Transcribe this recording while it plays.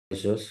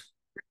issues.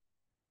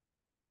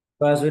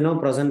 So as we know,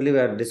 presently we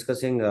are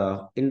discussing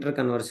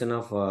interconversion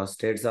of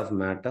states of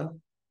matter.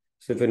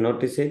 So if you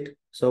notice it,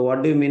 so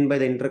what do you mean by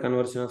the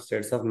interconversion of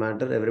states of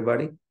matter?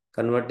 Everybody,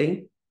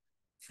 converting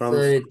So from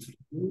it's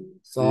li-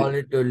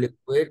 solid to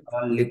liquid,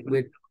 liquid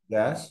liquid to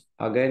gas,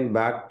 again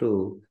back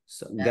to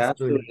gas gas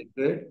to to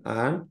liquid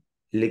and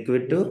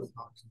liquid to liquid,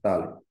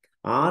 solid,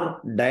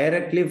 or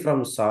directly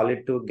from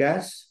solid to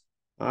gas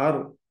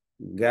or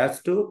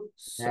gas to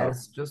solid.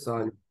 gas to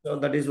solid. So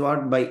that is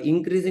what by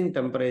increasing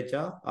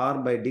temperature or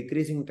by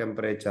decreasing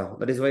temperature.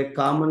 That is why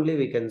commonly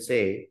we can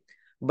say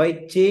by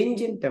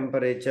change in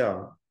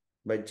temperature,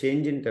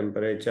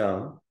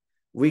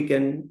 we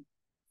can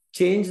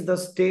change the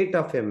state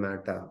of a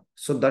matter.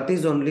 So that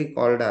is only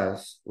called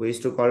as, we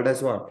used to call it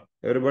as what?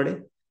 Everybody?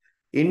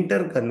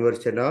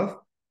 Interconversion of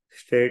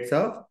states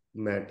of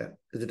matter.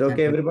 Is it okay,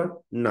 Matter. everyone?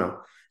 No.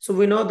 So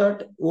we know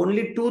that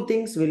only two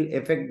things will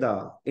affect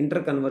the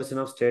interconversion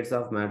of states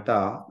of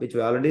matter, which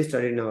we already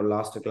studied in our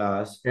last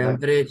class. That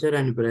Temperature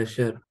and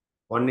pressure.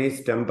 one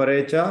is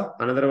temperature,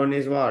 another one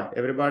is what?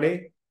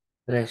 Everybody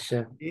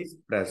Pressure. is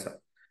pressure.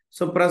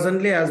 So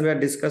presently, as we are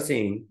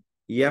discussing,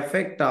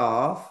 effect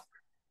of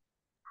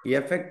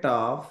effect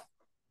of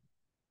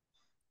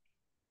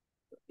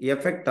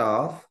effect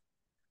of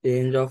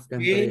Change of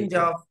change temperature.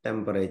 of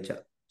temperature.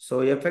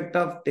 So effect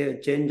of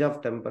change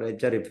of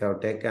temperature, if you have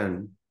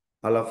taken,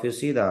 all of you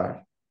see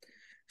that.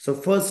 So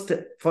first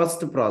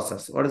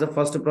process. What is the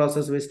first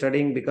process we're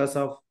studying because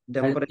of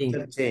temperature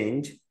Melting.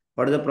 change?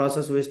 What is the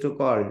process we used to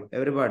call?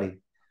 Everybody,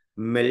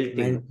 melting.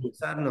 Melting. Yes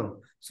or no?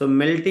 So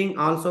melting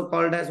also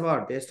called as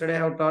what? Yesterday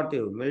I have taught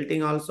you.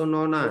 Melting also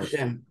known as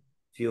Fusion.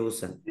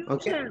 fusion.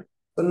 Okay.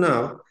 So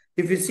now,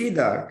 if you see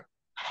that,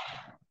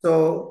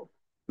 so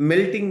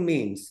melting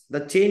means the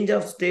change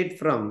of state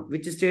from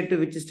which state to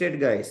which state,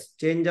 guys?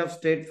 Change of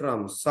state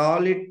from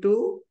Solid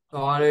to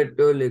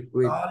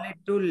liquid. solid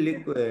to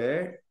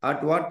liquid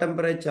at what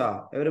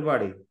temperature?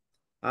 Everybody.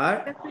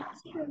 At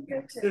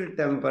fixed temperature.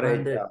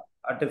 100.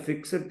 At a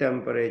fixed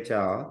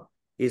temperature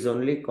is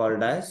only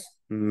called as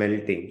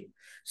melting.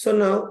 So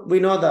now we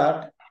know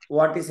that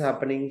what is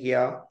happening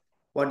here.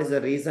 What is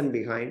the reason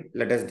behind?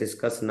 Let us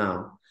discuss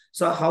now.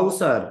 So how,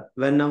 sir,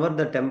 whenever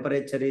the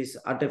temperature is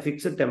at a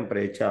fixed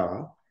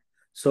temperature,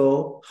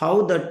 so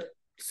how that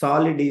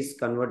solid is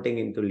converting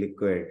into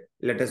liquid?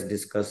 Let us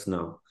discuss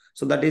now.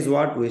 So that is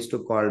what we used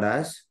to call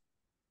as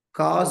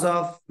cause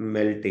of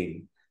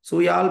melting. So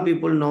we all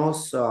people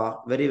knows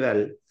very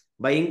well,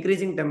 by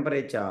increasing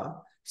temperature,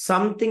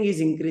 something is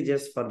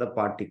increases for the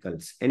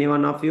particles. Any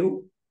one of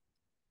you?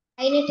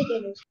 Kinetic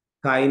energy.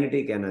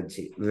 Kinetic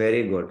energy.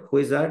 Very good. Who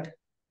is that?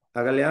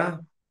 Agalya?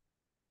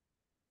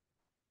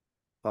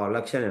 Oh,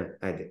 Lakshana,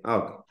 I think.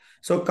 Okay.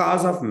 So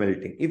cause of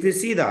melting. If you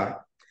see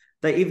that,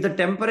 if the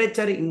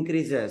temperature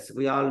increases,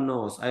 we all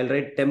know, I'll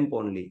write temp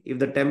only. If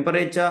the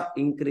temperature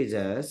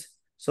increases,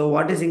 so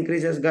what is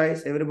increases,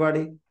 guys?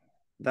 Everybody?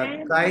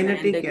 The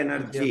kinetic Kinetic energy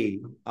of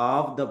energy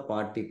of the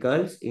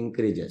particles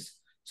increases.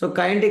 So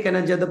kinetic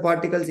energy of the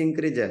particles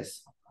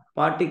increases.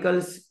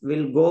 Particles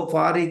will go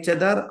for each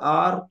other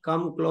or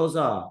come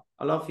closer.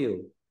 All of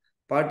you.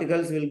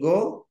 Particles will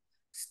go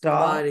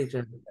star. for each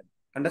other.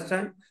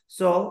 Understand?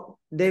 So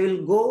they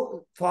will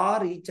go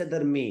for each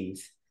other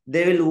means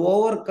they will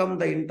overcome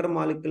the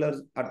intermolecular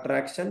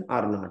attraction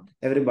or not.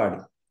 Everybody.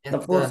 Yes,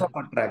 The force of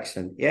sir.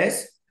 attraction.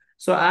 Yes.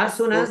 So as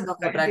soon as Force the of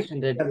kinetic,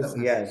 attraction reduces.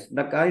 yes,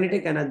 the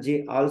kinetic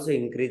energy also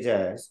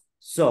increases.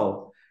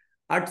 So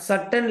at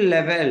certain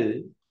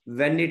level,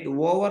 when it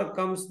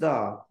overcomes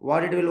the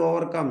what it will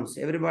overcomes,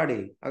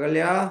 everybody,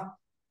 Agalya,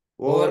 overcomes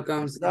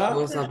Overcomes the the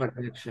force of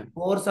attraction.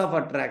 force of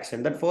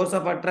attraction. That force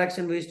of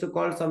attraction we used to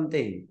call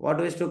something. What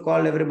we used to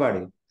call,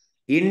 everybody?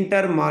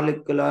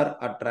 Intermolecular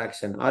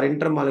attraction or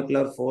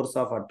intermolecular force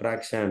of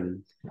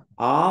attraction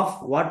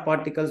of what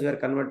particles we are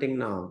converting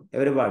now?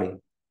 Everybody.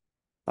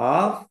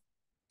 Of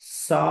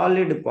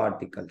solid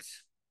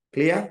particles.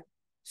 Clear?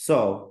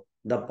 So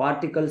the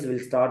particles will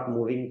start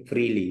moving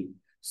freely.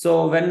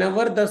 So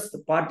whenever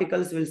the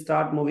particles will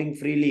start moving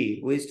freely,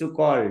 we used to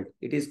call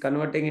it is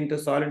converting into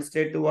solid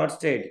state to what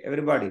state?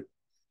 Everybody.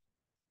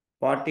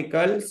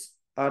 Particles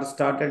are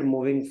started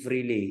moving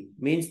freely.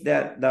 Means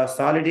that the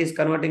solid is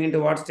converting into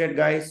what state,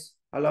 guys?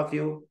 All of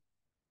you.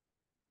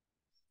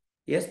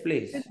 Yes,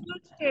 please.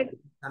 Liquid state.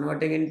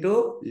 Converting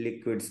into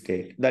liquid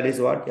state. That is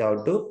what you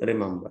have to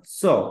remember.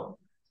 So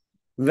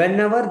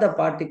whenever the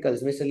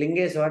particles, Mr.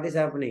 Lingesh, what is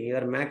happening? You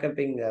are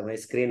makeuping my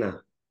screen.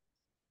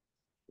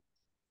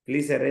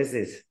 Please erase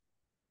this.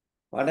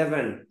 What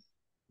happened?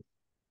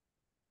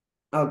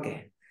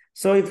 Okay.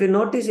 So if you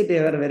notice it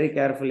here very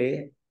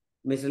carefully,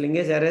 Mr.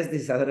 Lingesh, erase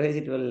this. Otherwise,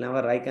 it will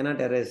never. I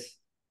cannot erase.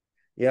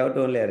 You have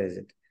to only erase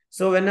it.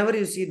 So whenever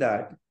you see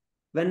that,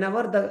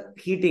 whenever the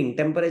heating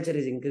temperature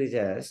is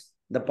increases,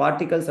 the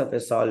particles of a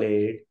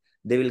solid,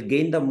 they will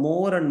gain the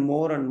more and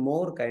more and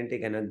more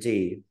kinetic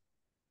energy.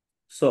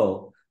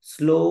 So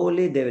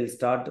slowly they will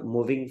start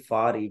moving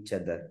for each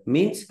other.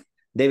 Means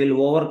they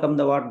will overcome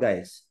the what,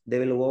 guys? They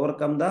will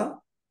overcome the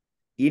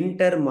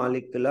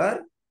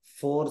intermolecular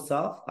force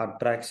of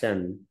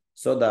attraction.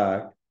 So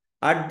that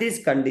at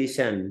this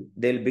condition,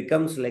 they'll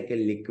becomes like a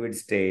liquid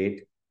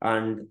state,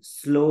 and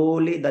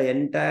slowly the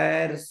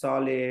entire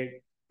solid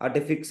at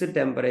a fixed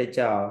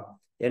temperature,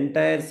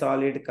 entire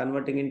solid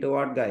converting into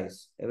what,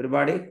 guys?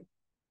 Everybody?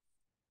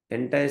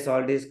 Entire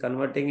solid is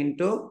converting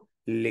into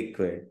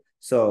liquid.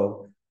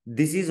 So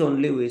this is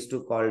only we used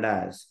to called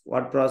as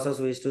what process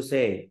we used to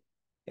say?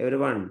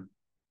 Everyone,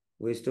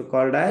 we used to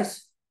called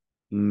as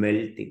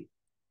melting.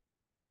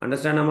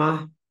 Understand,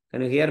 Amma?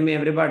 Can you hear me,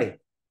 everybody?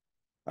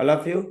 All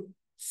of you?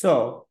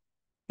 So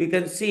you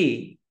can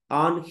see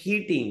on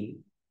heating,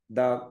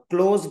 the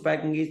closed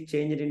packing is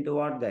changed into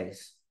what,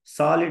 guys?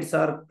 Solids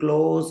are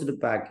closed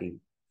packing.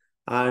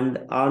 And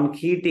on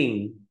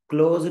heating,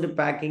 closed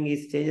packing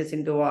is changes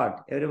into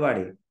what?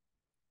 Everybody?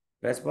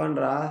 Respond,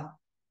 Ra.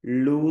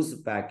 Loose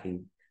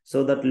packing.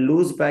 So that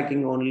loose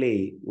packing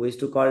only we used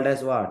to call it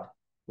as what?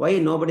 Why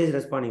nobody is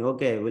responding?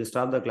 Okay, we'll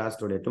stop the class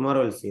today.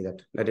 Tomorrow we'll see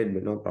that. Let it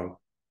be, no problem.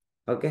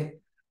 Okay?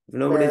 If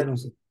nobody is, No,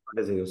 sir.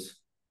 what is the use?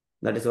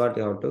 That is what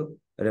you have to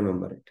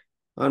remember it.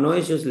 No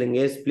issues,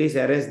 Lingesh. Please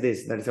erase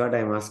this. That is what I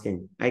am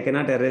asking. I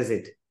cannot erase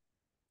it.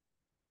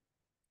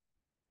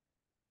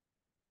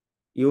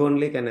 You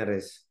only can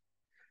erase.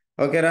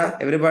 Okay, Ra?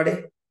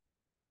 Everybody?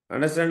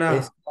 Understand now?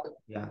 Yes.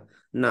 Yeah.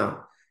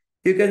 Now,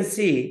 you can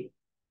see,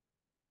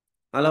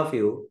 all of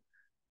you,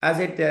 as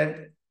I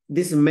said,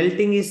 this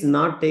melting is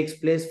not takes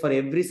place for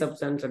every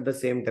substance at the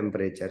same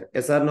temperature.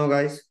 Yes or no,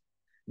 guys?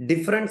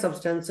 Different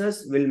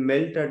substances will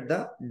melt at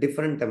the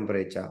different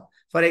temperature.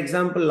 For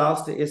example,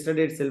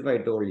 yesterday itself I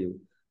told you,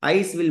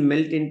 ice will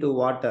melt into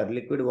water,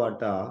 liquid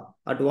water,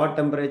 at what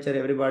temperature,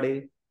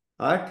 everybody?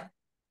 At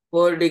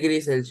 4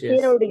 degrees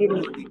Celsius. 0 degree.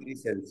 4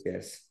 degrees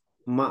Celsius.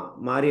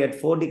 Mari, at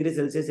 4 degrees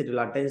Celsius, it will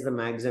attain the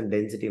maximum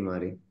density,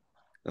 Mari.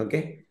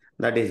 Okay,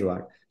 that is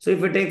what. So if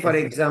you take, for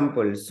Yes, sir.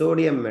 example,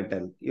 sodium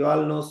metal, you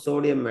all know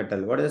sodium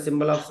metal. What is the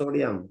symbol of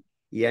sodium?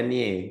 Na.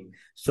 Yeah.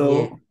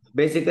 So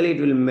basically it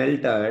will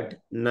melt at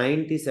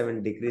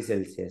 97 degrees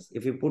Celsius.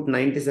 If you put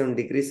 97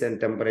 degrees in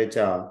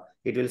temperature,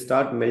 it will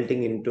start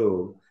melting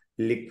into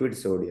liquid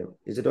sodium.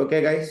 Is it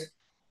okay, guys?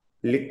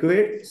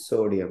 Liquid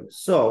sodium.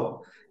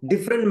 So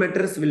different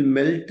metals will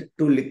melt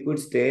to liquid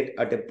state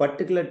at a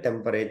particular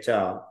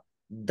temperature.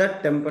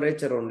 That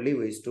temperature only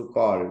we used to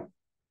call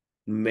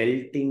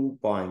melting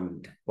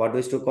point. What we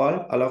used to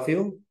call, all of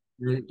you?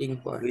 Melting We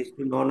point. used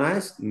to known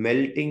as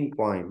melting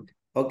point.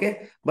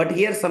 Okay. But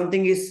here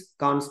something is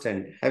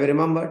constant. Have you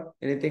remembered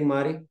anything,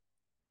 Mari?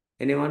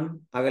 Anyone?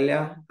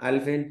 Agalya?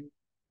 Alvin?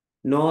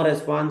 No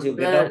response. You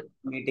get out Sir, of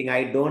the meeting.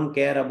 I don't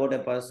care about a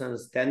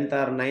person's 10th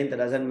or 9th.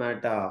 Doesn't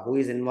matter. Who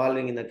is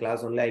involving in the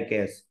class only I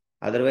care.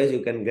 Otherwise, you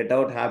can get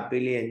out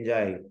happily,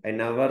 enjoy. I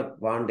never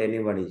want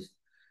anybody's.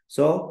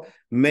 So,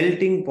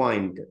 melting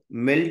point.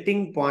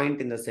 Melting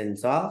point in the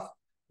sense of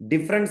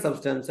different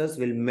substances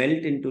will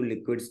melt into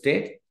liquid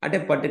state at a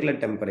particular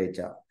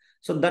temperature.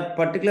 So, that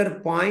particular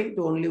point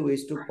only we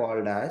used to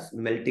call as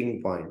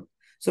melting point.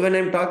 So, when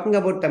I'm talking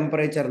about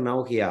temperature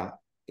now here,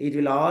 it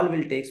will all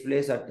will takes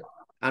place at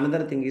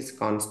another thing is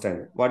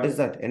constant. What is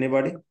that?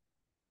 Anybody?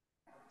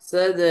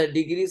 sir, the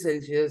degree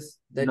Celsius,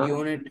 that Not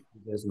unit.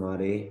 just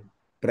Mari.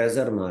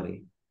 Pressure,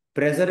 Mari.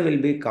 Pressure will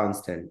be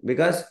constant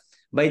because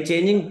by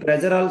changing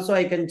pressure also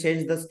I can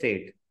change the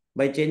state.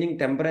 By changing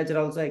temperature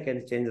also I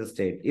can change the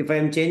state. If I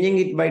am changing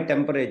it by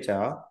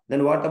temperature,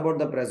 then what about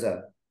the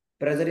pressure?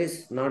 Pressure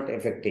is not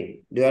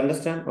affecting. Do you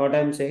understand what I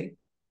am saying?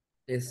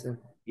 Yes, sir.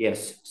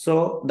 Yes.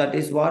 So that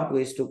is what we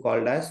used to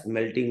call as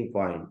melting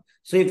point.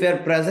 So if your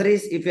pressure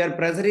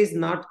is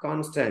not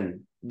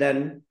constant,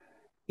 then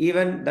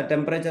even the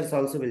temperatures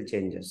also will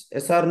changes.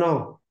 Yes or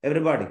no?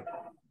 Everybody,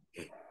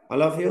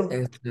 all of you,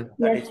 Yes, sir.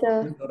 that Yes, is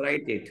what. sir. So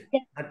write it.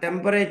 Yes. The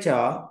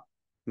temperature,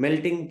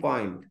 melting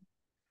point,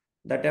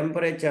 the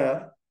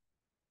temperature,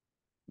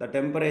 the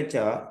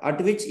temperature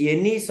at which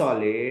any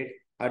solid,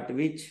 at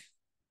which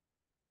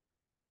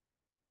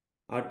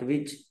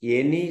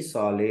any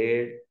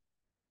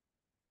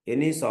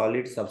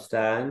solid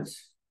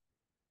substance,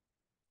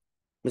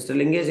 Mr.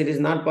 Lingesh, it is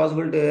not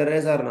possible to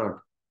erase or not.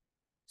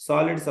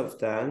 Solid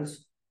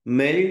substance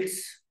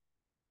melts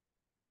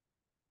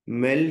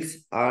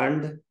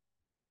and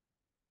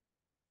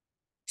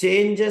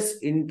changes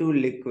into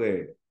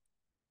liquid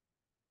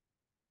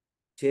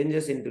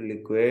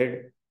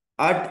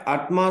at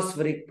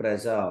atmospheric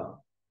pressure.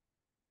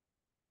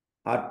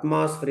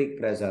 Atmospheric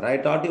pressure. I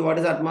taught you what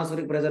is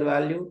atmospheric pressure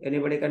value.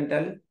 Anybody can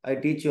tell? I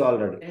teach you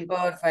already. 10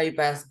 power 5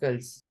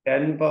 pascals.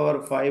 10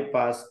 power 5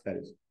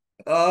 pascals.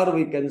 Or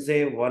we can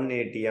say 1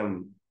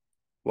 atm.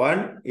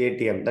 1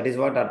 atm. That is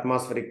what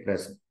atmospheric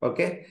pressure.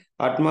 Okay.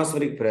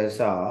 Atmospheric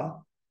pressure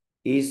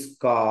is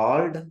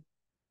called,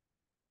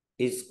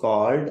 it's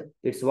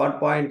what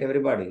point,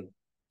 everybody?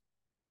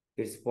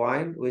 Its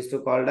point we used to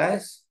call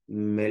as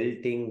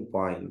melting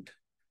point.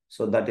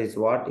 So that is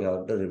what you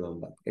have to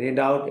remember. Any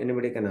doubt,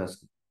 anybody can ask.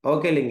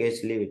 Okay,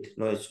 Lingesh, leave it.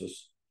 No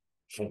issues.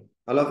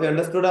 All of you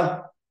understood?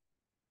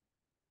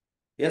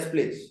 Yes,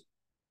 please.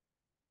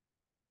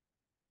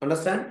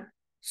 Understand?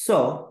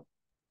 So,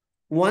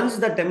 once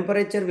the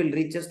temperature will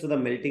reaches to the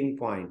melting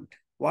point,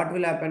 what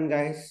will happen,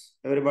 guys?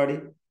 Everybody,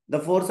 the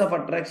force of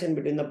attraction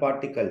between the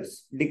particles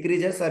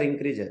decreases or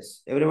increases?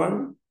 Everyone?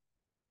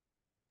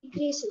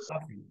 Decreases.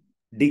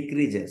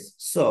 Decreases.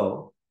 So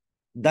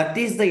that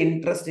is the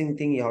interesting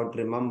thing you have to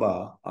remember,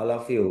 all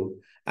of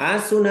you. As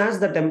soon as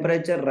the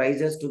temperature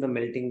rises to the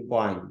melting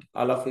point,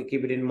 all of you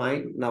keep it in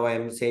mind. Now I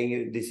am saying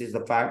you, this is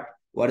the fact.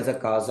 What is the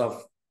cause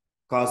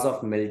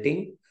of melting?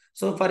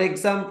 So for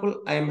example,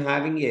 I am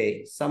having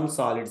some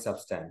solid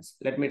substance.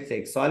 Let me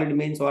take solid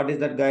means what is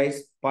that, guys?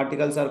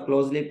 Particles are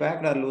closely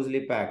packed or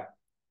loosely packed?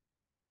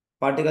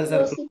 Particles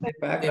are Closely closely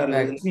packed. packed or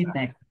loosely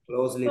packed?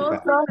 Closely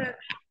packed.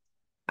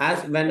 As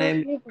when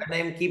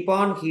I'm keep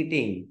on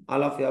heating,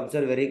 all of you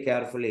observe very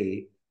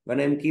carefully. When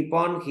I'm keep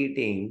on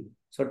heating,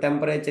 so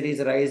temperature is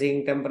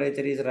rising,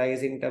 temperature is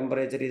rising,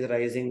 temperature is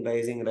rising,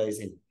 rising,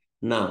 rising.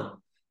 Now,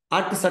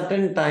 at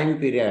certain time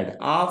period,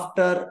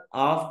 after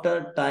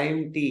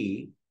time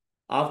t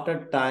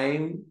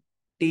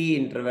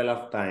interval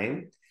of time,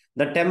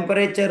 the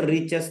temperature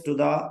reaches to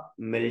the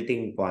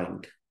melting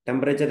point.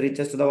 Temperature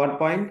reaches to the what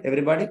point?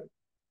 Everybody?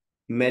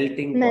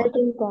 Melting point.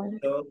 Melting point.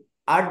 So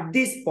at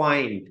this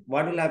point,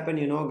 what will happen,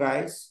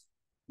 guys?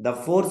 The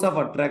force of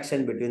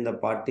attraction between the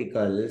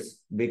particles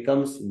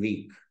becomes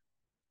weak.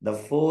 The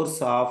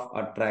force of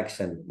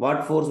attraction.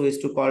 What force we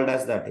used to call it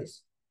as that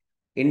is?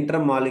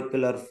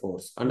 Intermolecular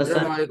force.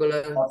 Understand?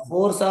 Intermolecular. The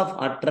force of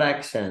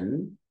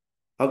attraction,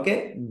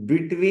 okay,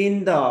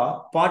 between the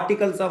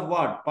particles of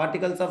what?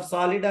 Particles of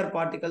solid or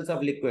particles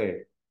of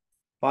liquid?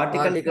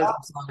 Particles Particles of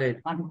of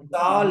solid.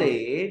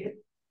 solid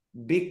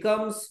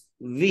becomes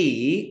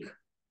weak,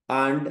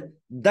 and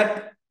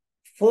that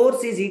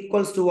force is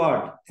equals to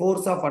what?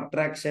 Force of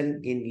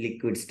attraction in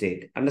liquid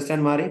state.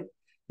 Understand, Mari?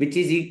 Which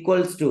is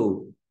equals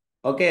to,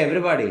 okay,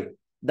 everybody,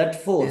 that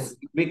force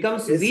Yes.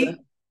 becomes Yes, weak, sir.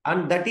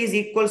 and that is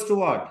equals to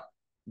what?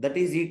 That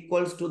is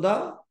equals to the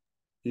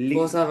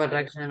Force liquid. of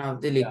attraction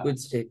of the Yeah, liquid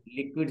state.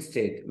 liquid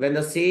state. When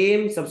the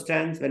same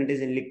substance, when it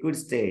is in liquid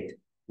state,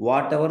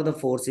 whatever the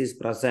force is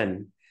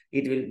present,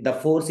 the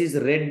force is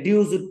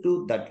reduced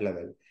to that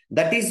level.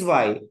 That is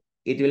why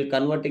it will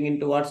converting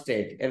into what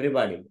state?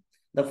 Everybody.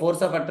 The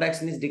force of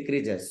attraction is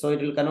decreases. So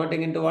it will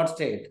converting into what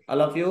state?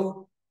 All of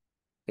you?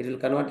 It will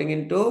converting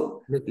into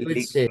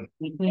Liquid state.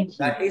 liquid.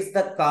 That is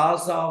the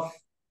cause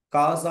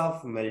of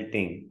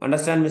melting.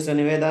 Understand, Mr.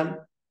 Nivedan?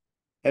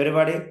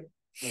 Everybody?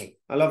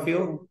 All of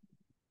you?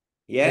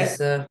 Yes, Yes,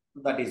 sir.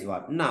 that is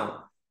what. Now,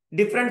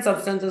 different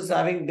substances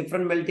having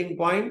different melting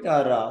point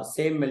or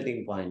same melting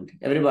point?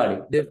 Everybody.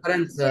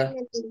 Difference, Same sir.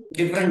 melting.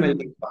 Different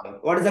melting point.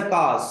 What is the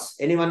cause?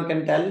 Anyone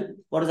can tell?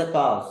 What is the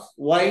cause?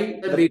 Why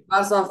Sir, the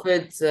because of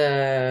its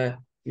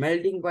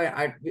melting point,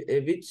 at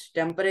which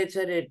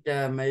temperature it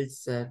melts,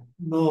 sir.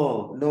 no.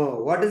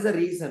 What is the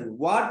reason?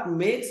 What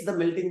makes the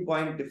melting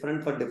point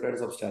different for different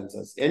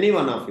substances? Any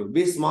one of you.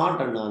 Be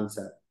smart and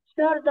answer.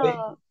 Sure,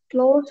 the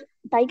close,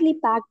 tightly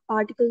packed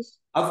particles.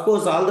 Of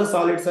course, all the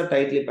solids are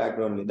tightly packed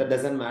only. That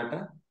doesn't matter.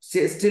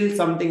 Still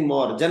something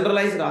more.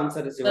 Generalized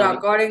answer is Sir, Shivani.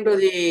 according to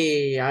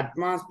the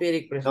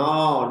atmospheric pressure.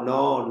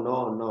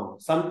 No.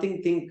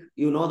 Something think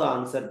you know the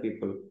answer,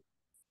 people.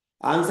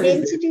 Answer is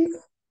Density.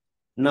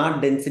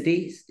 not density,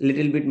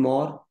 little bit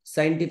more.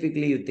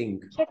 Scientifically, you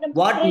think. Sure,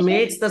 What temperature.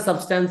 makes the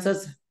substances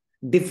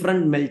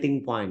different melting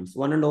points?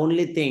 One and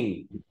only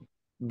thing.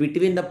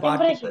 Between the Temperature.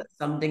 particles,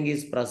 something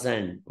is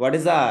present. What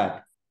is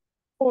that?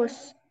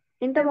 Force.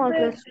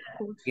 Intermolecular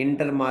force.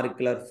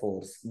 Intermolecular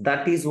force.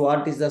 That is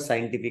what is the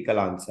scientific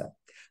answer.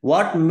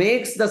 What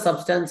makes the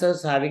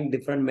substances having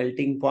different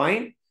melting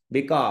point?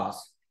 Because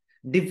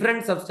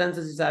different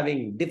substances is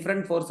having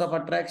different force of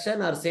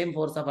attraction or same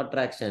force of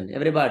attraction.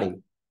 Everybody,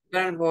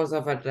 Different force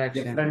of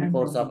attraction. different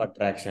force of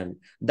attraction.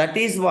 That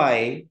is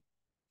why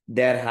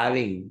they are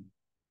having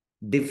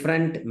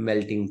different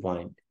melting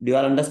point. Do you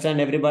all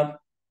understand, everybody?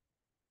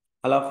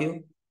 All of you?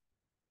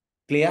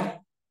 Clear?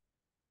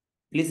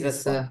 Please Yes,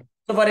 respond. sir.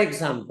 So for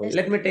example, Yes.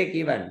 let me take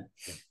even.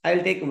 I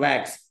will take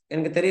wax.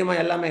 எனக்கு தெரியுமா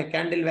எல்லாமே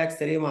candle wax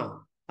தெரியுமா?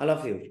 All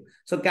of you.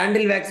 So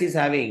candle wax is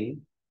having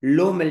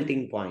low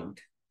melting point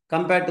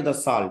compared to the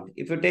salt.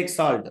 If you take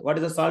salt, what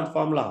is the salt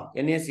formula?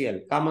 NaCl,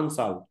 common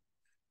salt.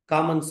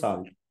 Common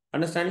salt.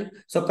 Understanding?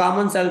 So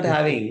common salt Yes, sir.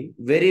 having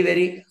very,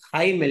 very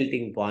high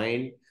melting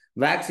point.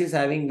 Wax is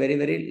having very,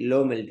 very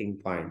low melting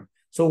point.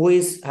 So who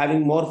is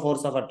having more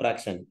force of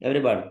attraction?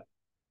 Everybody.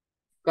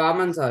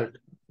 Common salt.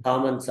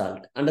 Common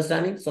salt.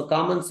 Understanding? So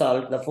common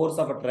salt, the force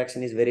of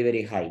attraction is very,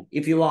 very high.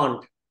 If you want,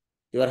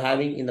 you are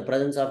having in the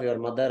presence of your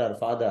mother or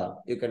father,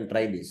 you can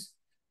try this.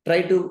 Try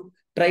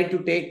to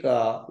take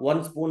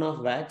 1 spoon of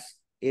wax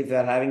if you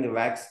are having a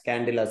wax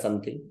candle or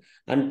something,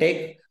 and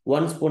take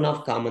 1 spoon of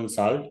common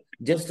salt.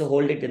 Just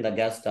hold it in the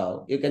gas stove.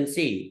 You can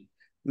see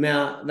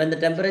when the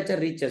temperature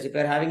reaches. If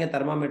you are having a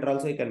thermometer,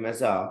 also you can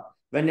measure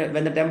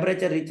when the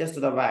temperature reaches to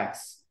the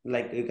wax.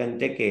 Like you can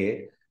take it.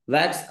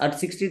 Wax at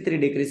 63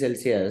 degrees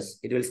Celsius,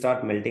 it will start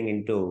melting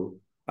into.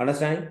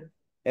 Understanding?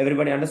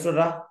 Everybody understood,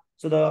 Ra?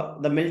 So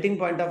the melting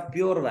point of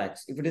pure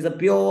wax, if it is a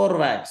pure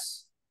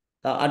wax,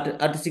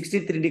 at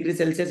 63 degrees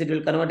Celsius, it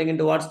will converting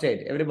into what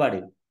state?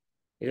 Everybody.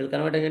 It will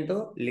converting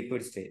into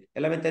liquid state.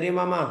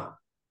 Mama?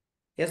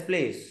 Yes,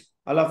 please.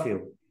 All of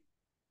you.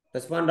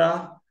 Respond.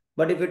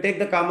 But if you take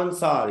the common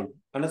salt,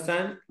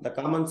 understand? The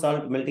common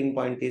salt melting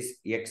point is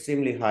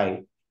extremely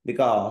high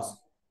because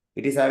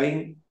it is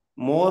having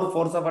more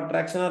force of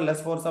attraction or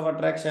less force of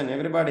attraction.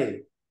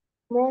 Everybody.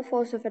 More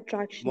force of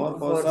attraction. More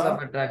force Force of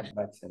of attraction.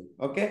 attraction.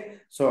 Okay.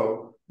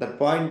 So the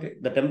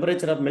point, the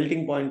temperature of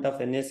melting point of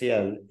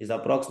NaCl is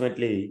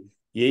approximately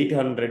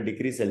 800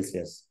 degrees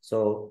Celsius.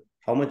 So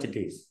how much it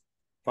is?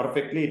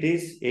 Perfectly, it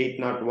is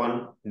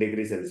 801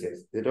 degrees Celsius.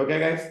 Is it okay,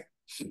 guys?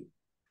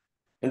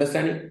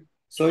 Understanding?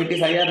 So it is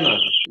higher now.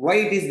 Why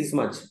it is this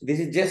much? This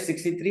is just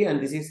 63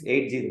 and this is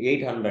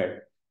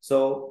 800.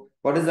 So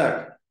what is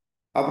that?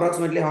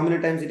 Approximately how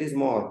many times it is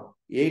more?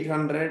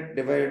 800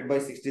 divided by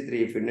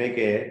 63. If you make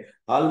a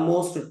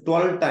almost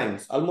 12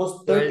 times,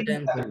 almost 12 13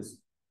 times. times,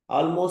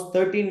 almost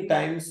 13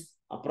 times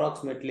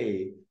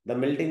approximately the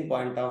melting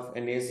point of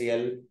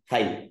NaCl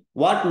high.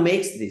 What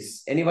makes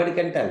this? Anybody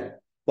can tell.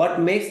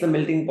 What makes the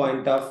melting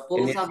point of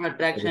Force of NaCl?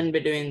 attraction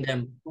between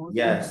them.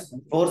 Yes,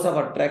 force of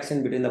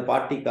attraction between the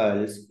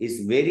particles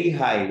is very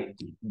high.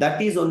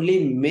 That is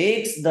only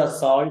makes the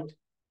salt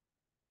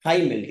high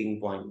melting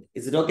point.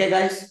 Is it okay,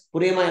 guys?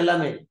 Purema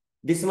ellame.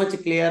 This much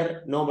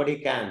clear, nobody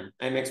can.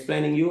 I'm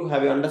explaining you.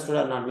 Have you understood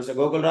or not? Mr.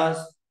 Gokul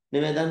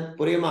Nivedan,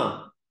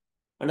 Purema.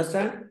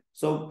 Understand?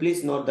 So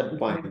please note that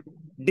point.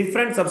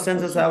 Different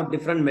substances have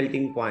different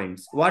melting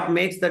points. What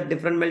makes that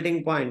different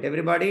melting point?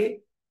 Everybody?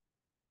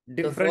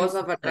 The Different force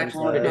of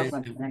attraction substances.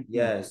 between them.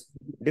 Yes.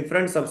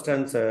 Different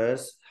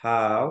substances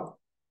have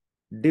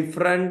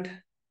different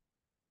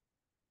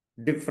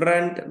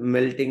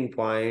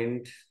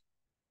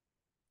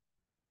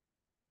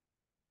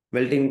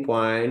melting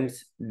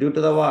points due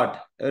to the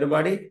what?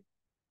 Everybody?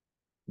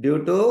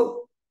 Due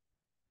to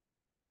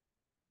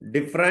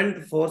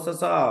different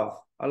forces of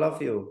all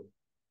of you.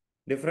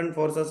 Different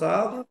forces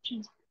of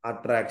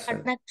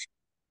attraction.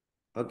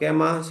 Okay,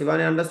 ma.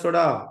 Shivani understood?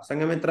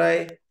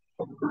 Sangamitrai?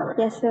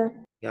 Yes, sir.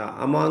 Yeah,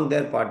 among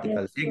their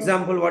particles. Yes,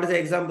 Example, what is the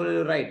example you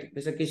will write?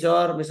 Mr.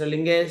 Kishore, Mr.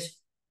 Lingesh,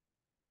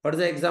 what is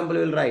the example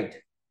you will write?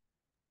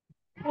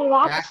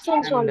 Wax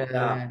and salt.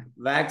 Yeah,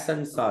 wax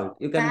and salt.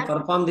 You can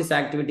perform this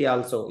activity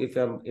also if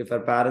your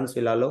parents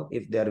will allow,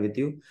 if they are with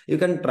you. You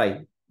can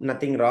try.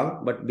 Nothing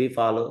wrong, but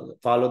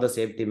follow the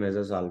safety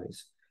measures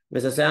always.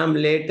 Mr. Sam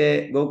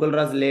late, Gokul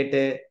Raj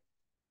late.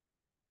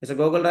 Mr.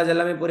 Gokul Raj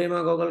Ellami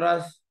Purima, Gokul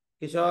Raj,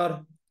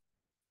 Kishore.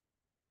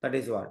 That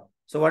is what.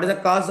 So what is the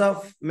cause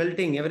of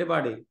melting,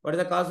 everybody? What is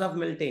the cause of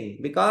melting?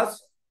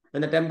 Because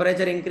when the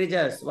temperature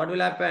increases, what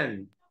will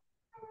happen?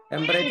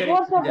 Temperature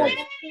increases.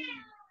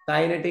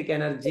 Kinetic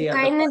energy of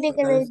the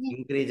particles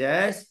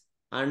increases,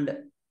 and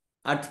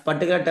at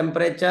particular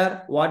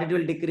temperature, what it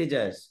will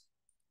decreases?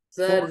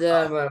 Sir, Force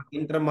of the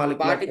intermolecular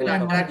particle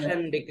force of attraction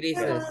attraction.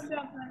 decreases. Yes.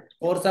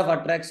 Force of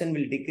attraction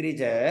will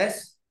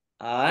decreases,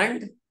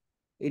 and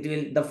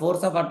the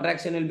force of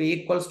attraction will be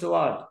equals to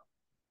what?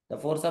 The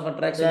force of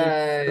attraction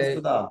will be equals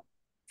to The the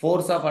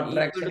force of equal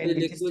attraction to in the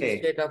which liquid state?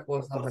 state of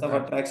force of Force of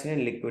attraction. attraction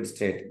in liquid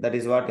state. That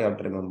is what you have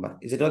to remember.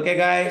 Is it okay,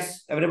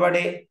 guys?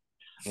 Everybody?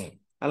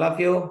 All of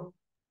you?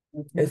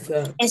 Yes,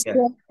 sir. Yes, Yes.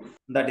 sir.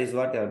 That is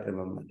what you have to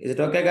remember. Is it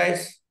okay,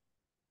 guys?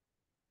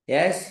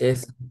 Yes?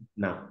 Yes.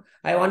 Now,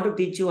 I want to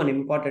teach you an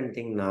important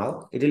thing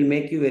now. It will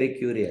make you very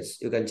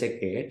curious. You can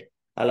check it,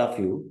 all of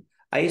you.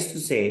 I used to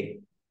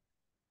say,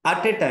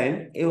 at a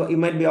time, you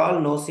might be all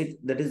knows it.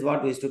 That is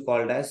what we used to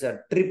call as a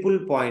triple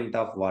point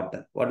of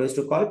water. What we used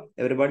to call,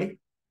 everybody?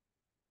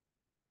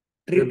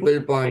 Triple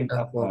Triple point point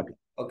of of water.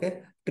 water.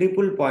 Okay?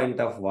 Triple point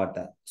of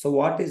water. So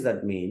what is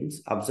that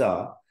means?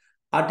 Observe,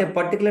 at a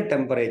particular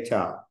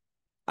temperature,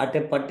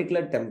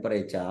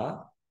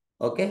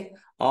 okay,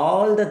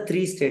 all the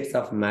three states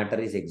of matter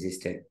is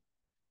existed.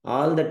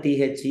 All the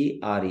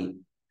THERE,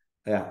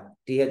 yeah,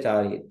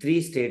 THRE,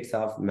 three states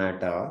of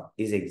matter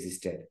is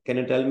existed. Can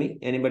you tell me,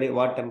 anybody,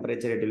 what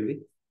temperature it will be?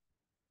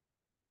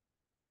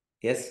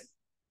 Yes,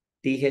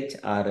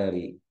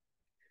 THRE.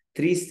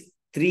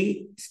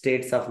 Three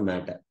states of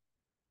matter.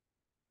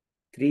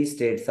 Three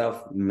states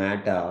of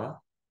matter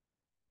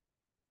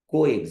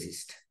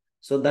coexist.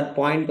 So that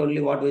point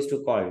only what we used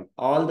to call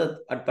all the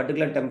at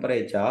particular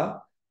temperature,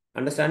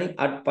 understanding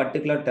at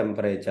particular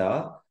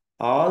temperature,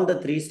 all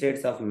the three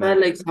states of Sir, matter.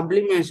 like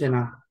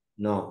sublimation.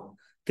 No.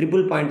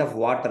 Triple point of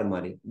water,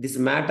 Mari. This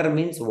matter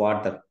means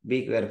water.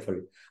 Be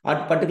careful.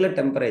 At particular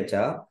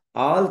temperature,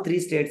 all three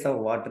states of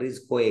water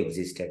is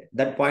coexisted.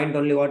 That point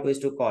only what we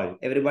used to call.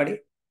 Everybody?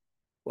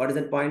 What is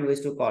that point we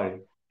used to call?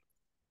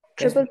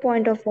 Triple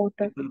point of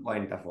water. Triple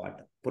point of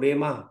water.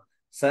 Purema,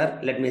 sir,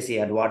 let me see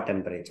at what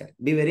temperature.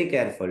 Be very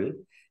careful.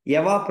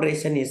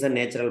 Evaporation is a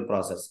natural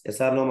process. Yes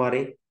or no,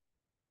 Mari?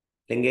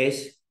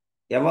 Lingesh?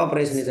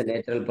 Evaporation is a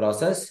natural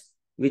process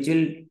which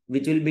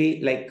will be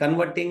like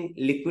converting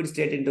liquid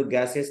state into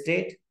gaseous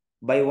state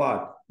by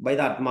what? By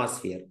the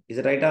atmosphere. Is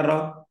it right or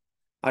wrong?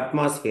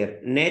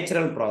 Atmosphere.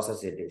 Natural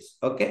process it is.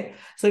 Okay.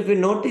 So if you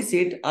notice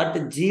it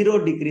at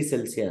 0 degrees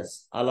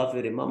Celsius, all of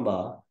you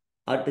remember,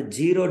 at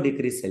 0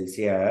 degrees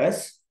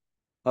Celsius,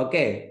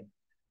 okay,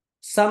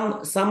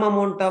 some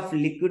amount of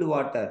liquid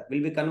water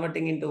will be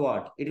converting into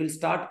what? It will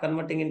start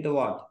converting into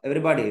what?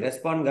 Everybody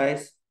respond,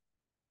 guys.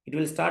 It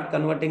will start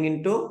converting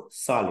into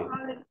solid.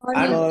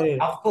 And Solid.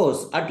 of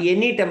course, at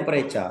any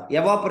temperature,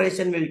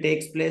 evaporation will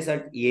take place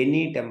at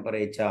any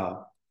temperature.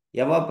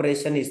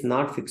 Evaporation is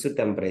not fixed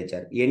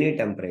temperature, any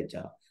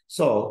temperature.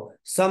 So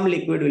some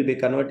liquid will be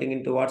converting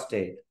into what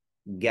state?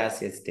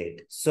 Gaseous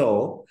state.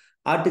 So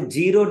at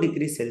 0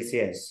 degrees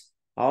Celsius,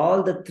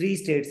 all the three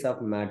states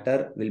of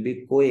matter will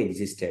be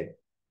coexisted.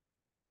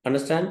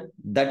 Understand?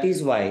 That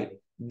is why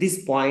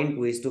this point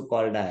we used to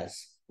call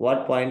as,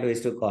 what point we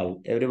used to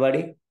call?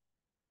 Everybody?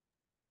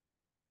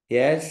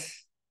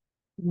 Yes?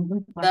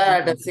 Sir,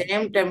 at the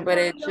same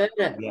temperature,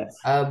 Yes.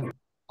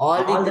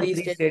 all the All the three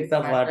three states states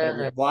of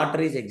matter.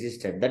 water is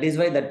existed. That is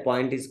why that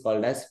point is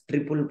called as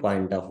triple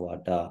point of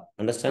water. So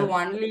Understand?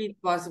 only it's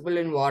possible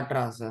in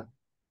water, sir.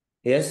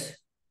 Yes?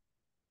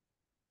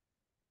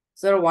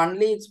 Sir,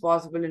 only it's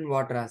possible in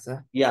water,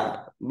 sir.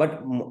 Yeah,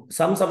 but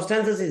some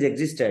substances is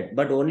existed,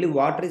 but only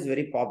water is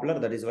very popular.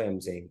 That is why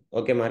I'm saying.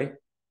 Okay, Mari?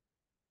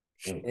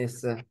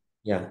 Yes, sir.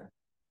 Yeah.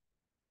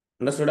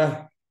 Understood?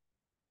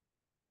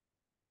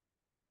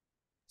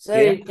 Sir,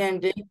 Clear? it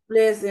can take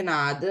place in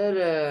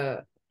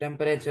other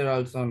temperature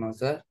also, no,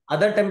 sir?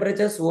 Other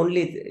temperatures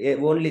only.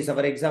 So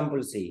for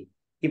example, see,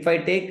 if I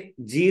take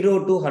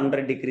 0 to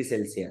 100 degrees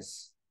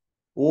Celsius,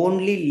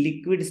 only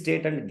liquid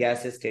state and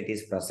gaseous state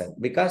is present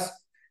because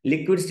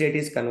liquid state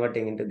is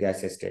converting into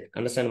gaseous state.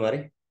 Understand,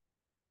 Mari?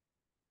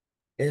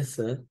 Yes,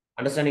 sir.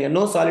 Understanding?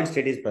 No solid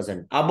state is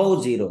present.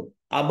 Above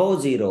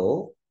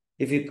zero,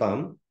 if you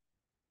come,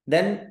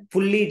 then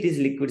fully it is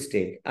liquid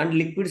state. And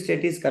liquid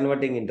state is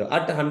converting into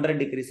at 100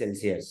 degrees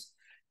Celsius.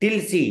 Till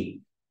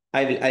C,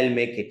 I'll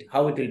make it.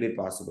 How it will be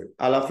possible?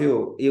 All of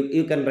you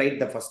can write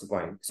the first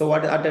point. So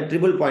what at a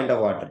triple point of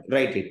water?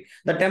 Write it.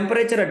 The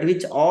temperature at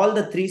which all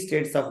the three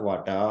states of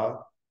water,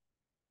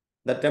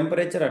 the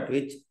temperature at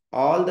which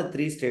all the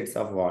three states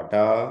of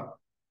water,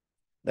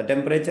 the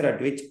temperature at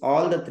which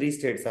all the three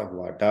states of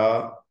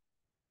water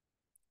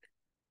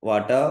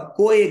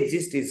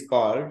coexist is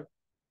called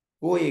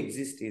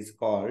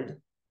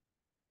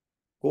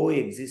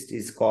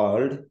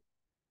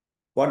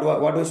what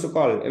was to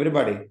call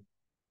everybody?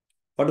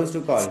 What was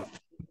to call?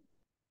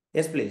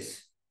 Yes,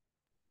 please.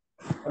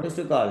 What was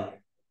to call?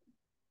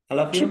 All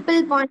of you?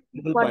 Triple point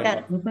Triple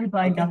water. Triple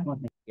point Okay. of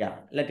water. Yeah,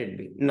 let it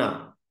be.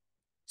 Now,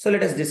 so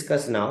let us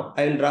discuss now.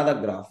 I will draw the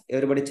graph.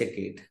 Everybody check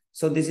it.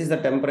 So this is the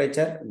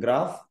temperature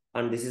graph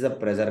and this is the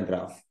pressure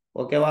graph.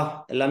 Okay,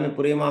 va? Ellame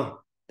puriyuma?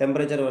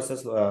 Temperature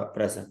versus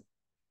pressure.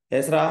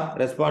 Yes, Ra?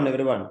 Respond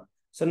everyone.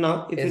 So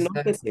now, if you Yes, sir.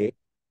 notice it,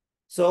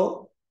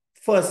 so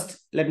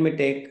first, let me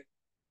take,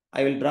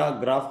 I will draw a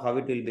graph, how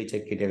it will be,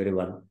 check it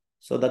everyone.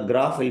 So the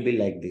graph will be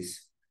like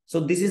this. So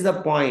this is the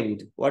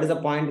point. What is the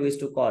point we used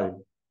to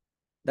call?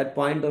 That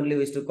point only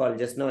we used to call,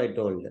 just now I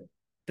told,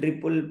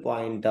 triple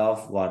point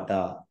of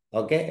water.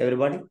 Okay,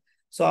 everybody?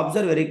 So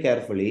observe very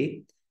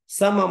carefully.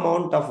 Some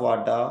amount of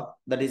water,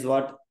 that is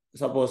what,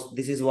 suppose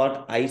this is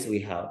what ice we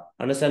have.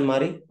 Understand,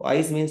 Mari?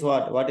 Ice means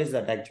what? What is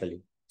that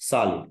actually?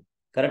 Solid.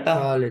 Correct?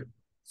 Solid.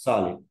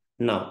 Solid.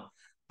 Now,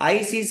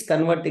 ice is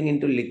converting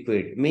into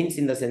liquid, means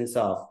in the sense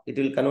of, it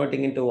will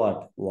converting into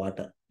what?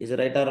 Water. Is it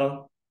right or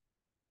wrong?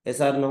 Yes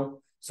or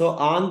no? So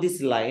on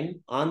this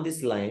line,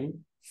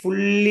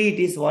 fully it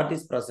is what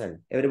is present.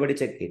 Everybody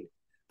check it.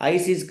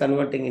 Ice is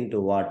converting into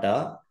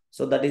water.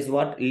 So that is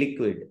what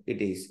liquid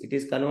it is. It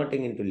is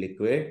converting into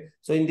liquid.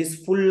 So in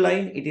this full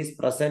line, it is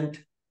present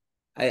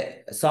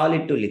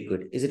solid to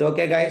liquid. Is it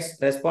okay, guys?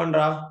 Respond,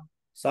 Ra.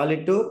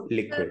 Solid to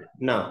liquid.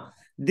 Now,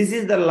 this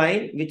is the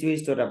line which we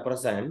used to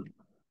represent,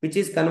 which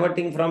is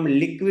converting from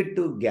liquid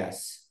to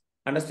gas.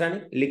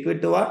 Understanding?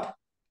 Liquid to what?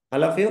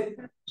 All of you?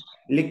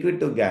 Liquid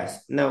to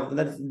gas. Now,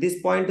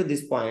 this point to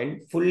this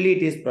point, fully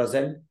it is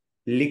present,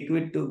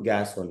 liquid to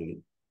gas only.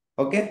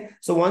 Okay.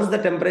 So once the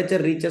temperature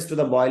reaches to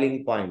the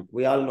boiling point,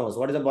 we all know. So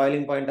what is the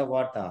boiling point of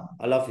water?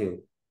 All of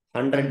you.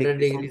 100 100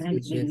 degrees. degrees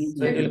Celsius.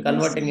 So it will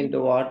converting into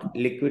what?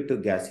 Liquid to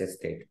gaseous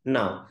state.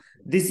 Now,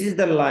 this is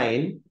the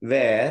line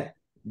where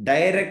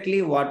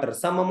directly water,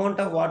 some amount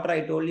of water,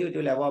 I told you, it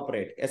will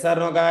evaporate. Yes or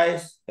no,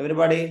 guys?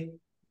 Everybody?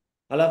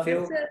 All of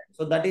you?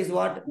 So that is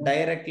what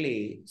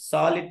directly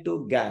solid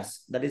to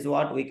gas. That is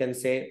what we can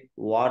say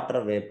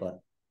water vapor.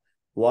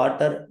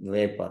 Water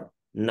vapor.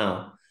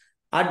 Now,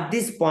 at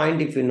this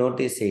point, if you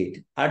notice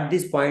it, at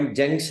this point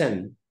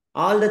junction,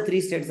 all the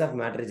three states of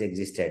matter is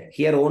existed.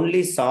 Here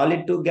only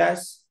solid to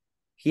gas,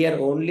 here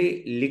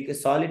only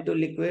solid to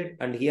liquid,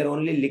 and here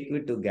only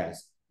liquid to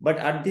gas. But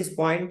at this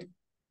point,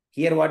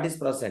 here what is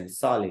present?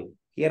 Solid.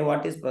 Here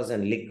what is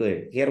present?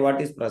 Liquid. Here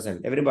what is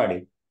present?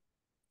 Everybody.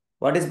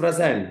 What is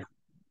present?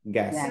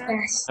 Gas.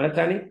 Yes.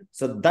 Understanding?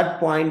 So that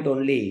point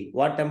only,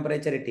 what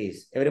temperature it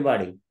is?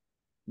 Everybody.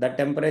 That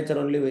temperature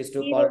only we used to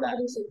call that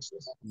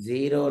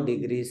 0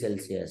 degrees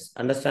Celsius.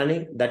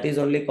 Understanding? That is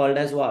only called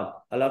as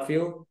what? All of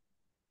you?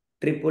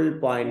 Triple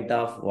point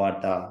of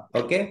water.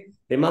 Okay?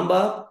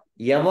 Remember,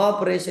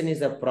 evaporation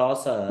is a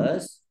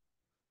process.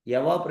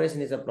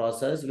 Evaporation is a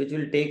process which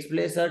will take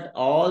place at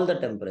all the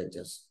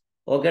temperatures.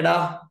 Okay,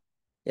 da?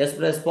 Yes,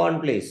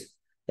 respond, please.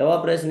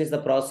 Evaporation is the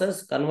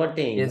process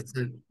converting Yes,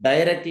 sir.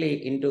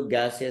 directly into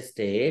gaseous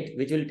state,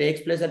 which will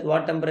take place at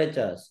what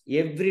temperatures?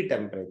 Every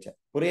temperature.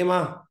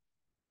 Purima,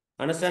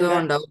 understand, So, guys?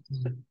 one doubt,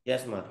 sir.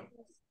 Yes, ma.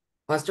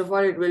 First of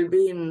all, it will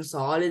be in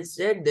solid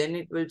state, then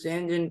it will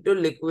change into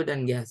liquid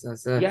and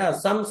gases, sir. Yeah,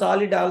 some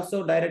solid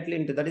also directly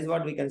into, that is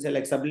what we can say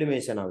like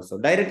sublimation also.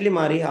 Directly,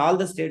 Mari, all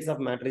the states of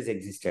matter is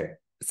existed.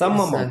 Some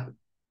Yes, amount. sir.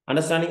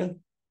 Understanding?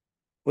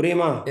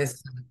 Purima,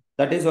 Yes, sir.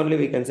 that is only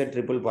we can say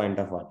triple point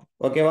of water.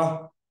 Okay,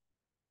 wa?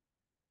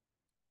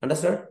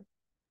 Understood?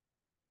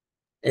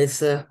 Yes,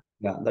 sir.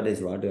 Yeah, that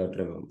is what you have to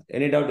remember.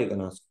 Any doubt you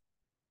can ask.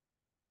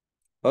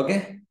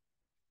 Okay?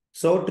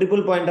 So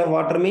triple point of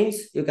water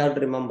means you have to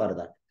remember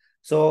that.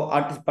 So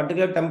at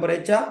particular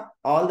temperature,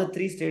 all the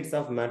three states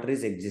of matter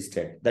is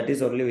existed. That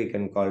is only we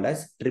can call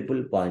as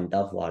triple point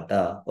of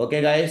water.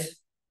 Okay, guys?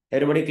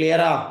 Everybody clear?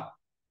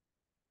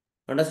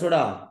 Understood?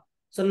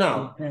 So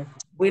now Okay.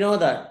 we know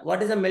that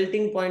what is the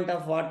melting point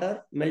of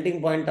water?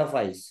 Melting point of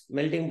ice.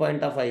 Melting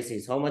point of ice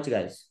is how much,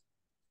 guys?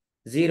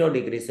 0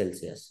 degrees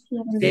Celsius.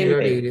 Same 0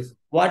 way. degrees.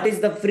 What is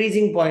the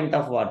freezing point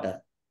of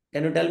water?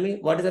 Can you tell me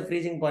what is the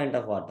freezing point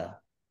of water?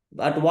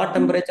 At what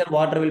temperature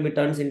water will be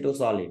turned into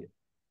solid?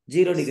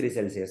 0 degrees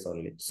Celsius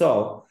only.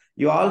 So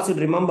you all should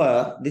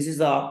remember this is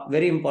a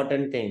very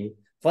important thing.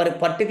 For a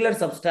particular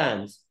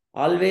substance,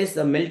 always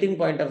the melting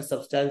point of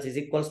substance is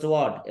equals to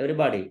what?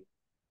 Everybody?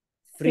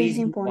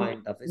 Freezing Freezing point.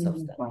 point of a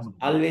substance.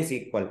 Always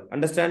equal.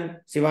 Understand?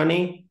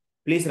 Shivani,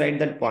 please write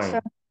that Yes, sir.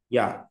 point.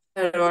 Yeah.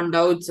 One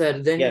doubt, sir.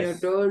 Then you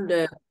Yes. told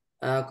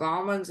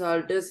common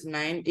salt is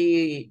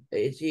 90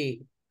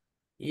 Hg.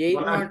 8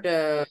 not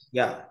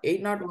Yeah.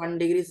 801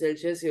 degree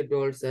Celsius, you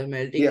told, sir,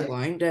 melting Yeah.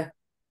 point.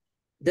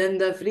 Then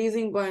the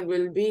freezing point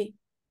will be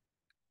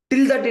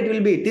Till that it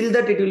will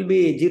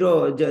be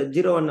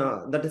zero on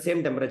that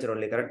same temperature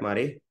only, correct,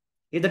 Mari?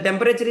 If the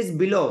temperature is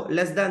below,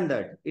 less than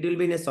that, it will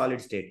be in a solid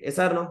state. Yes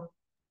or no?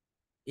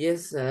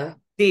 yes, sir.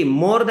 See,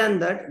 more than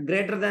that,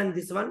 greater than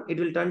this one, it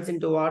will turns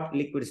into what?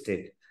 Liquid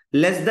state.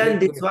 Less than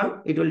this Liquid.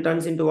 one, it will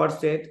turns into what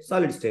state?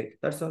 Solid state.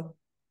 That's all.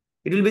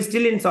 It will be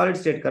still in solid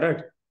state,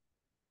 correct?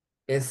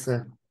 Yes, sir.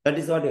 That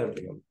is what you have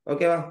to do.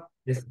 Okay, wa?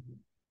 Yes.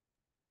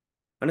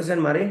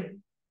 Understand, Mari?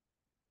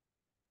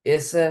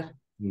 Yes, sir.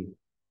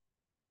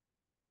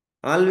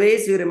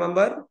 Always you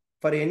remember,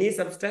 for any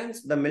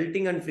substance, the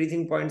melting and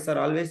freezing points are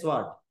always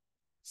what?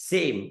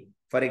 Same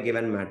for a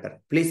given matter.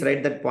 Please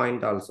write that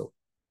point also.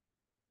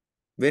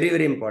 Very,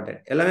 very important.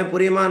 Ellame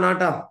purima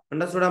nata.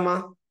 Understood, amma?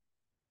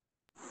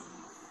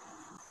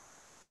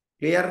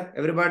 Clear,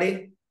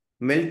 everybody?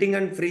 Melting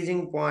and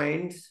freezing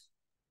points.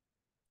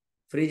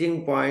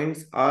 Freezing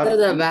points So are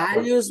the equal.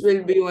 values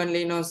will be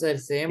only, no, sir,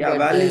 same, Yeah, but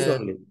values the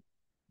only.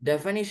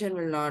 definition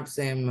will not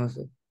same, no,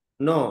 sir.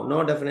 No,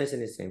 no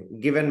definition is same.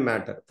 Given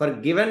matter. For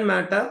given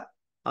matter,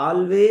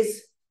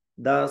 always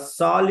the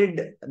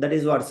solid, that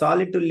is what?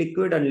 Solid to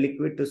liquid and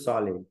liquid to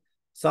solid.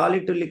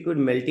 Solid to liquid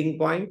melting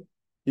point.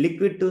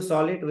 Liquid to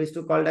solid, which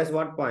to called as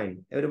what point?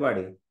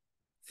 Everybody?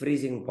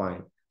 Freezing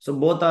point. So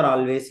both are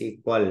always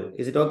equal.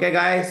 Is it okay,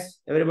 guys?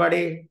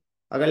 Everybody?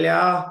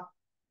 Agalya?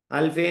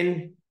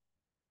 Alfin?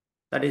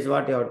 That is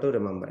what you have to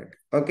remember it.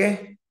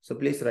 Okay? So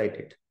please write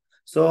it.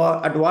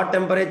 So at what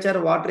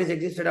temperature water is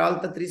existed all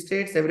the three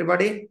states?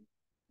 Everybody?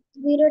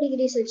 0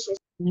 degrees Celsius.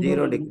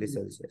 0 degrees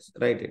Celsius.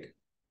 Write it.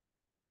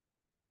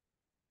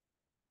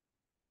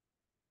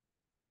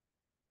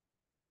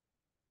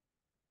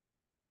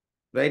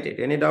 Write it.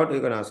 Any doubt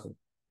you can ask me.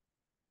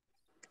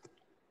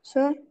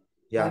 Sir, Sir,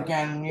 Yeah.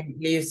 can you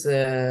please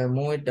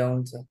move it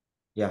down, sir?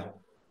 Yeah.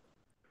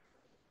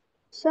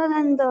 sir,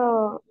 then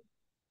the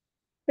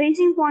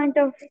freezing point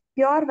of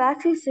pure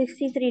wax is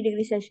 63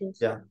 degrees Celsius.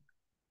 Yeah.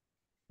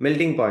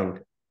 Melting point.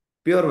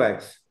 Pure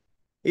wax.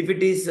 If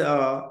it is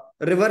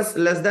reverse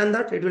less than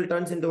that, it will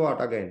turns into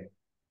what again?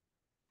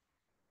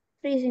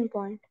 Freezing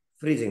point.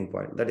 Freezing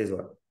point. That is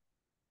what.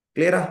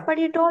 Clear? But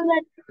you told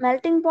that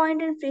melting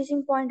point and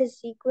freezing point is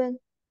equal.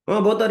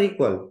 No, both are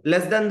equal.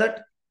 Less than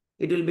that,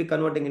 it will be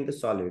converting into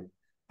solid.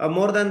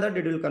 More than that,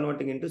 it will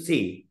converting into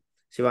C.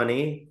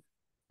 Shivani,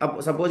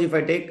 suppose if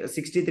I take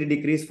 63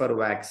 degrees for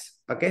wax,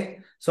 okay?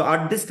 So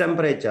at this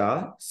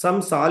temperature,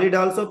 some solid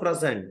also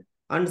present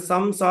and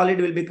some solid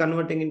will be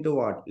converting into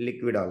what?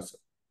 Liquid also.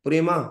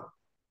 Purima,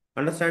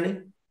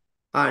 understanding?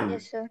 And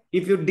Yes, sir.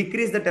 if you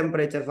decrease the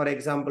temperature, for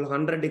example,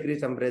 100 degrees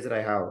temperature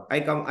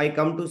I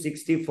come to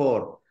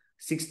 64,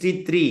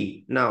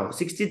 63 now.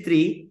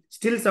 63,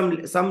 still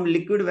some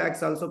liquid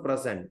wax also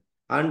present.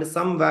 And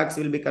some wax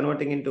will be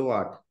converting into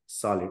what?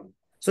 Solid.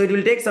 So it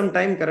will take some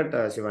time, correct,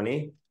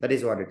 Shivani? That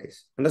is what it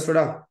is. Understood?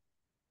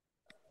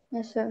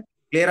 Yes, sir.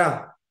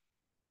 Clear?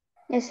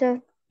 Yes,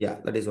 sir. Yeah,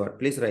 that is what.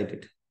 Please write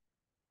it.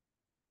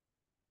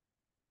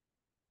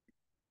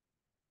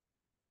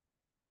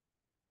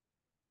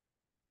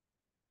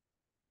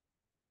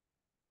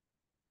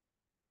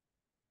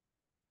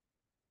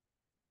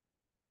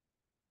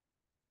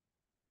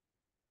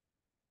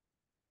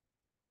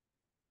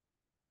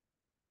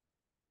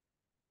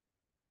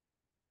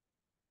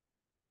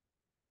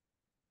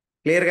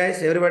 Clear,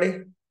 guys?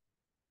 Everybody?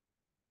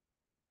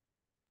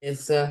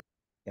 Yes, sir.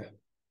 Yeah.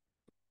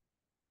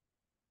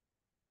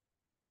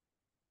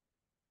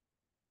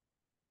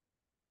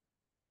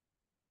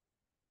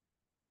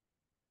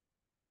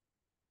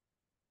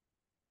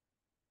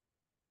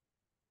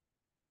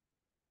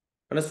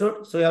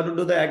 Understood? So you have to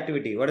do the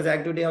activity. What is the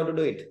activity? How to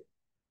do it?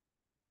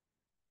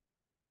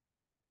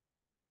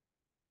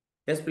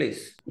 Yes,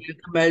 please. You have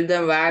to melt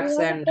the wax You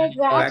have to and take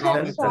wax and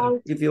coffee powder.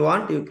 salt. If you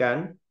want, you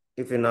can.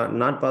 If you're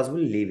not possible,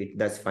 leave it.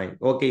 That's fine.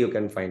 Okay, you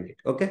can find it.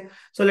 Okay.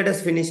 So let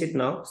us finish it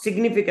now.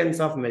 Significance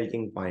of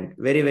melting point.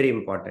 Very, very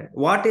important.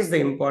 What is the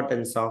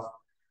importance of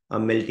a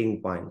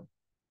melting point?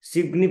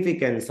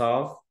 Significance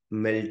of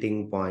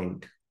melting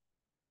point.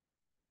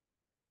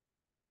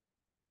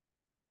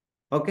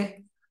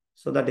 Okay.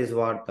 So that is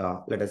what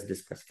let us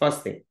discuss.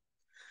 First thing.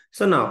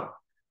 So now,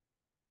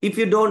 if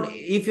you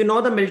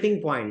know the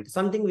melting point,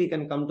 something we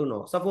can come to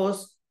know.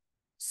 Suppose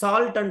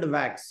salt and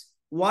wax,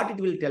 what it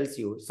will tells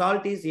you.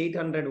 Salt is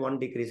 801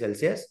 degrees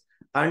Celsius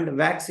and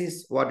wax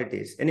is what it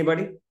is.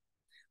 Anybody?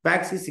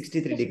 Wax is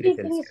 63 degrees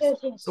 63 Celsius.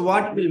 Celsius. So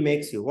what will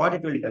makes you? What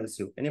it will tells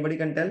you? Anybody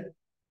can tell?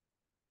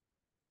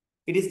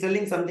 It is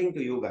telling something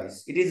to you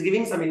guys. It is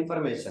giving some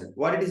information.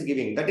 What it is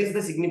giving? That is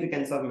the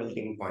significance of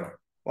melting point.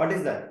 What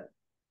is that?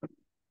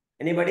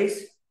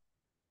 Anybody's?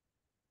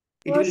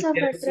 It will Force of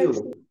tells attraction.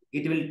 you.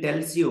 It will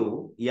tells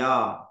you.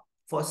 Yeah.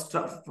 For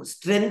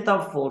strength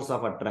of force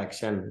of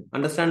attraction.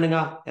 Understanding,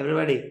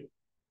 everybody?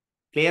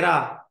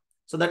 Clear?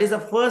 So that is the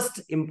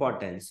first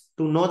importance.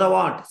 To know the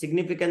what?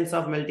 Significance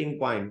of melting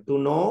point. To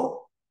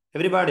know,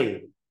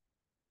 everybody,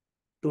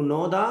 to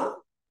know the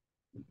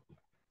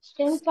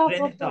Strength of force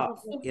strength of of,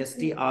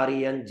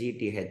 attraction.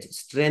 strength,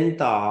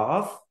 strength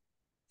of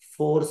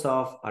force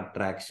of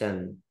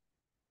attraction.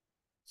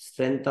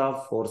 Strength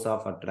of force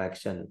of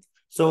attraction.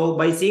 So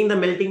by seeing the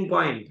melting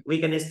point, we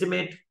can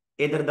estimate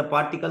either the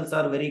particles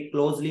are very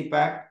closely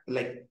packed,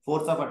 like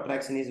force of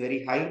attraction is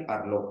very high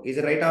or low. Is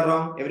it right or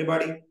wrong,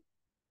 everybody?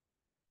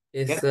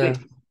 Yes, Yes, sir.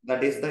 please.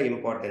 That is the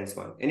importance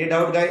one. Any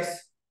doubt, guys?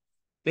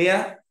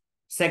 Clear?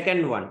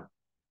 Second one.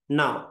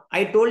 Now,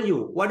 I told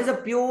you, what is a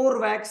pure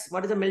wax?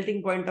 What is the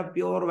melting point of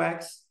pure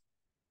wax?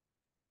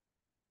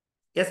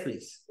 Yes,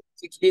 please.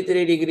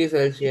 63 degrees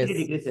 63 Celsius.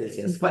 degrees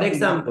Celsius. For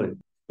example,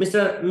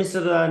 Mr.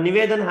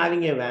 Nivedan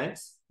having a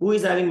wax, who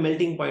is having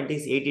melting point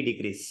is 80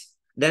 degrees.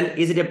 Then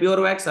is it a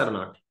pure wax or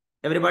not?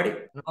 Everybody?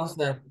 No,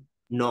 sir.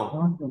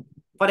 No.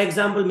 For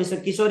example,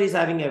 Mr. Kishore is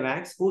having a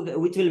wax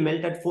which will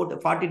melt at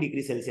 40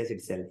 degrees Celsius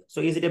itself.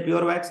 So is it a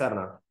pure wax or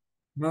not?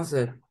 No,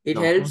 sir. It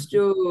No. helps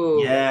to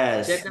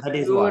Yes, check a that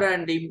is pure what.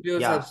 and impure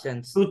Yeah.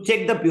 substance. To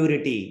check the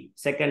purity.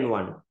 Second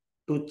one.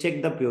 To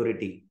check the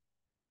purity.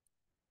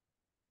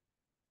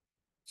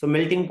 So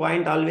melting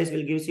point always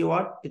will gives you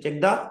what? To check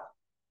the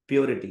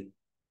purity.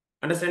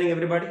 Understanding,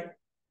 everybody?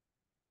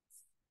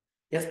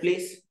 Yes,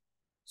 please.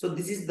 So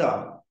this is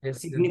the Yes,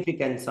 sir.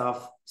 significance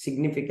of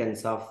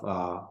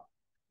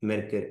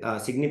mercury,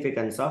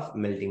 significance of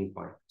melting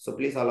point. So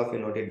please all of you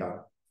note it down.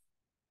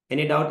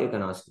 Any doubt you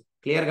can ask.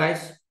 Clear,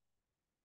 guys?